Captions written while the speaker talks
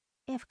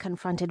if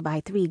confronted by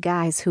three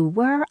guys who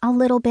were a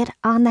little bit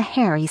on the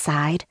hairy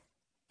side.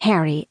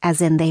 Hairy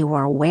as in they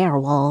were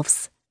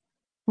werewolves.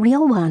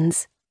 Real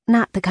ones,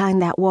 not the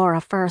kind that wore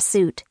a fur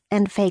suit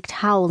and faked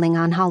howling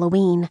on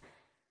Halloween.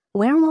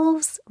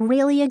 Werewolves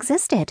really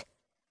existed.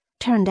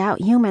 Turned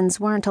out humans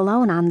weren't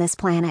alone on this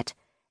planet,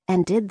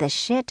 and did the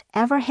shit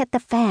ever hit the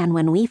fan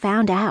when we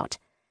found out?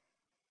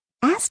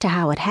 As to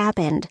how it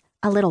happened,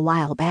 a little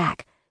while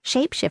back,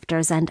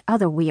 shapeshifters and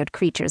other weird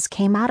creatures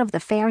came out of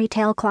the fairy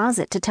tale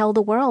closet to tell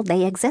the world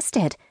they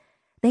existed.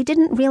 They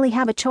didn't really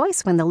have a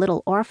choice when the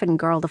little orphan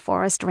girl the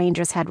forest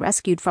rangers had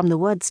rescued from the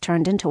woods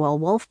turned into a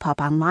wolf pup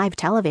on live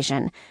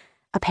television.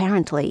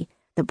 Apparently,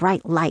 the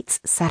bright lights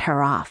set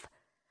her off.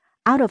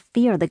 Out of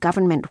fear the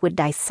government would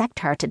dissect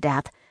her to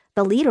death,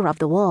 the leader of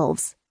the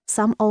wolves,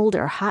 some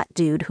older hot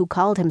dude who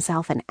called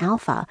himself an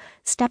alpha,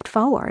 stepped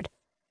forward.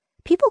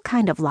 People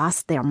kind of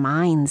lost their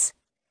minds.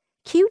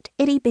 Cute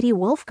itty-bitty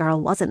wolf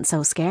girl wasn't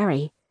so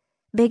scary.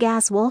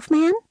 Big-ass wolf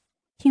man?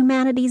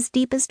 Humanity's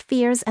deepest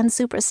fears and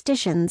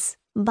superstitions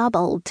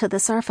bubbled to the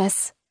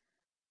surface.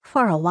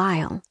 For a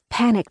while,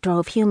 panic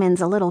drove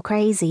humans a little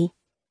crazy.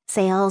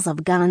 Sales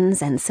of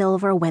guns and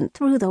silver went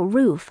through the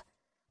roof.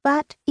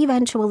 But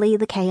eventually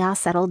the chaos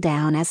settled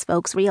down as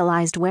folks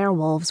realized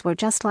werewolves were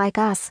just like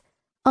us,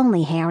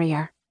 only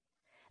hairier.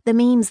 The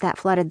memes that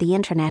flooded the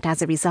internet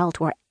as a result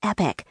were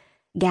epic.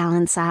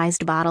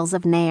 Gallon-sized bottles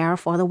of Nair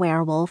for the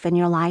werewolf in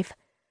your life,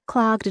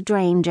 clogged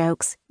drain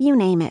jokes, you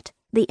name it,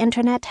 the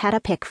internet had a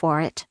pick for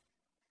it.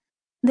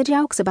 The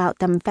jokes about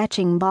them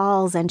fetching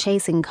balls and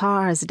chasing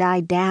cars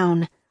died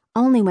down,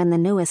 only when the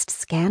newest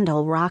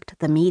scandal rocked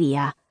the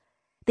media.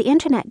 The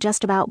internet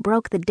just about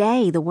broke the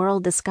day the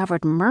world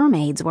discovered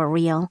mermaids were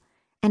real,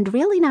 and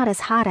really not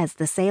as hot as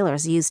the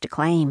sailors used to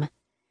claim.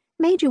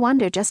 Made you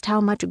wonder just how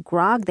much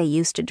grog they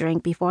used to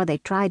drink before they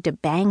tried to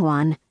bang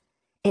one.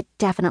 It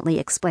definitely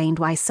explained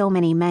why so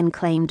many men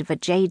claimed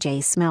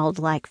vajayjay smelled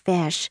like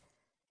fish.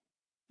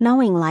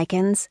 Knowing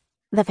lichens,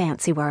 the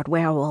fancy word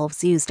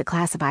werewolves used to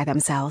classify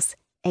themselves,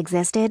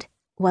 existed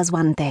was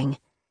one thing.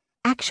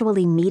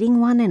 Actually meeting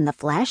one in the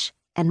flesh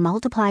and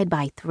multiplied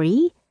by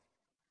 3?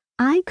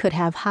 I could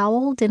have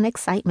howled in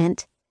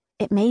excitement.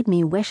 It made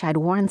me wish I'd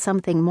worn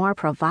something more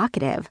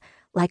provocative,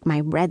 like my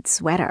red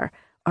sweater,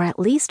 or at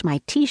least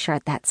my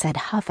t-shirt that said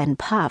Huff and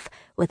Puff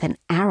with an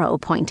arrow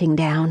pointing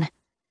down.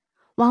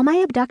 While my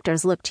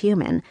abductors looked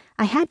human,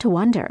 I had to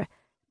wonder,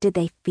 did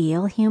they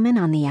feel human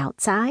on the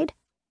outside?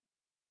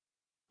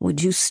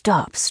 "Would you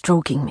stop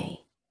stroking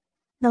me?"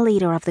 The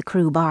leader of the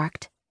crew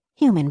barked.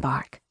 Human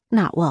bark,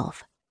 not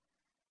wolf.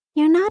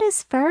 You're not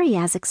as furry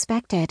as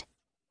expected.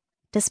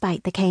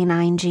 Despite the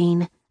canine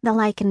gene, the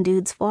lichen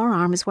dude's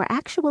forearms were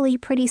actually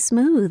pretty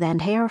smooth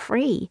and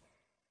hair-free.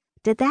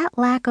 Did that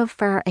lack of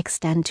fur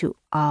extend to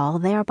all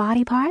their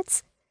body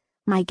parts?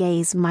 My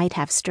gaze might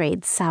have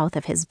strayed south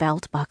of his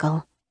belt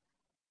buckle.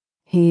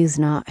 "He's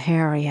not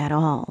hairy at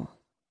all,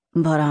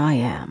 but I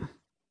am,"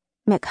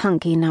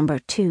 McHunky number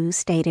 2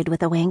 stated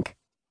with a wink.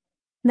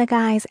 The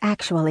guys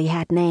actually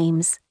had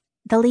names.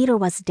 The leader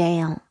was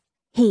Dale,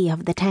 he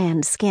of the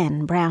tanned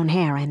skin, brown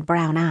hair, and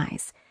brown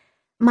eyes.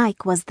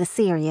 Mike was the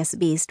serious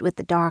beast with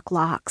the dark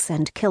locks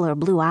and killer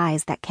blue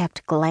eyes that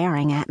kept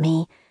glaring at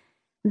me.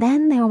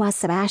 Then there was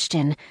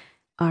Sebastian,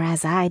 or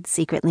as I'd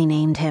secretly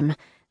named him,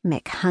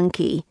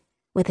 McHunky,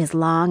 with his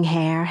long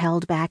hair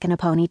held back in a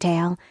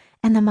ponytail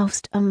and the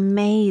most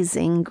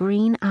amazing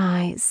green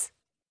eyes.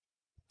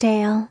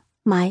 Dale,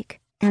 Mike,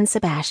 and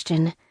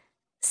Sebastian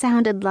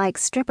sounded like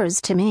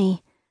strippers to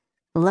me.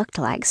 Looked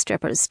like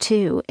strippers,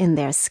 too, in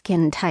their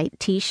skin-tight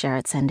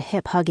t-shirts and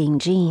hip-hugging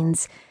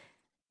jeans.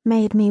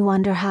 Made me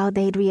wonder how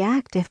they'd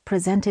react if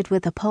presented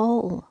with a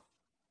pole.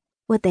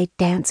 Would they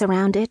dance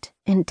around it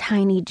in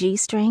tiny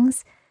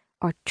G-strings,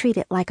 or treat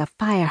it like a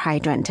fire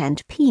hydrant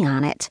and pee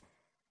on it?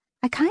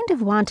 I kind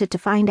of wanted to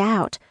find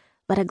out,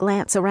 but a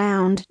glance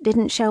around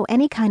didn't show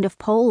any kind of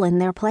pole in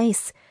their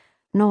place,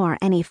 nor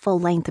any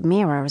full-length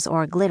mirrors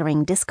or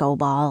glittering disco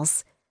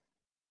balls.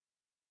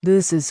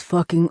 "This is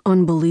fucking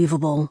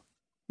unbelievable,"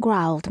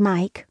 growled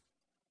Mike.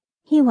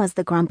 He was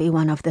the grumpy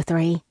one of the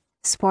three,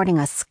 sporting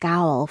a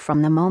scowl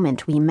from the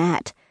moment we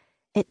met.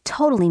 It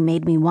totally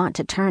made me want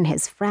to turn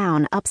his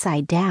frown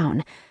upside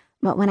down,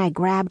 but when I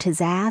grabbed his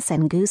ass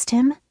and goosed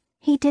him,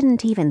 he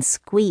didn't even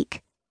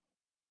squeak.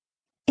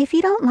 If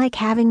you don't like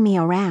having me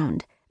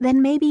around,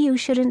 then maybe you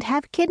shouldn't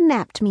have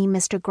kidnapped me,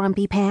 Mr.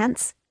 Grumpy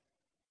Pants.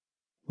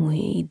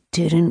 "We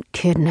didn't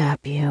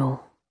kidnap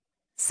you,"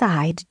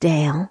 sighed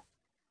Dale.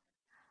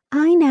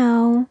 I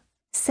know,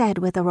 said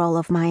with a roll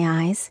of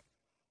my eyes.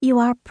 You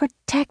are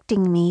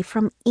protecting me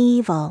from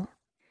evil.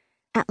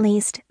 At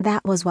least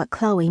that was what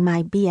Chloe,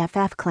 my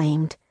BFF,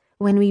 claimed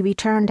when we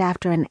returned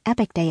after an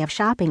epic day of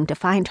shopping to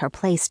find her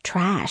place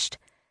trashed.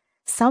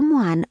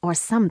 Someone or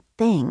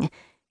something,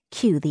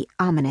 cue the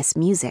ominous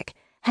music,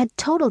 had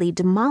totally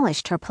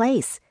demolished her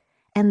place,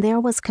 and there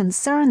was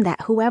concern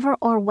that whoever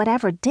or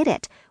whatever did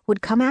it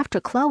would come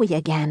after Chloe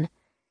again.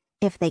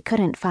 If they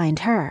couldn't find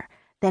her,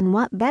 then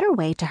what better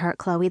way to hurt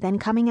Chloe than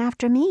coming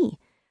after me,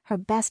 her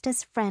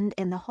bestest friend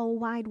in the whole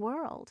wide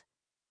world?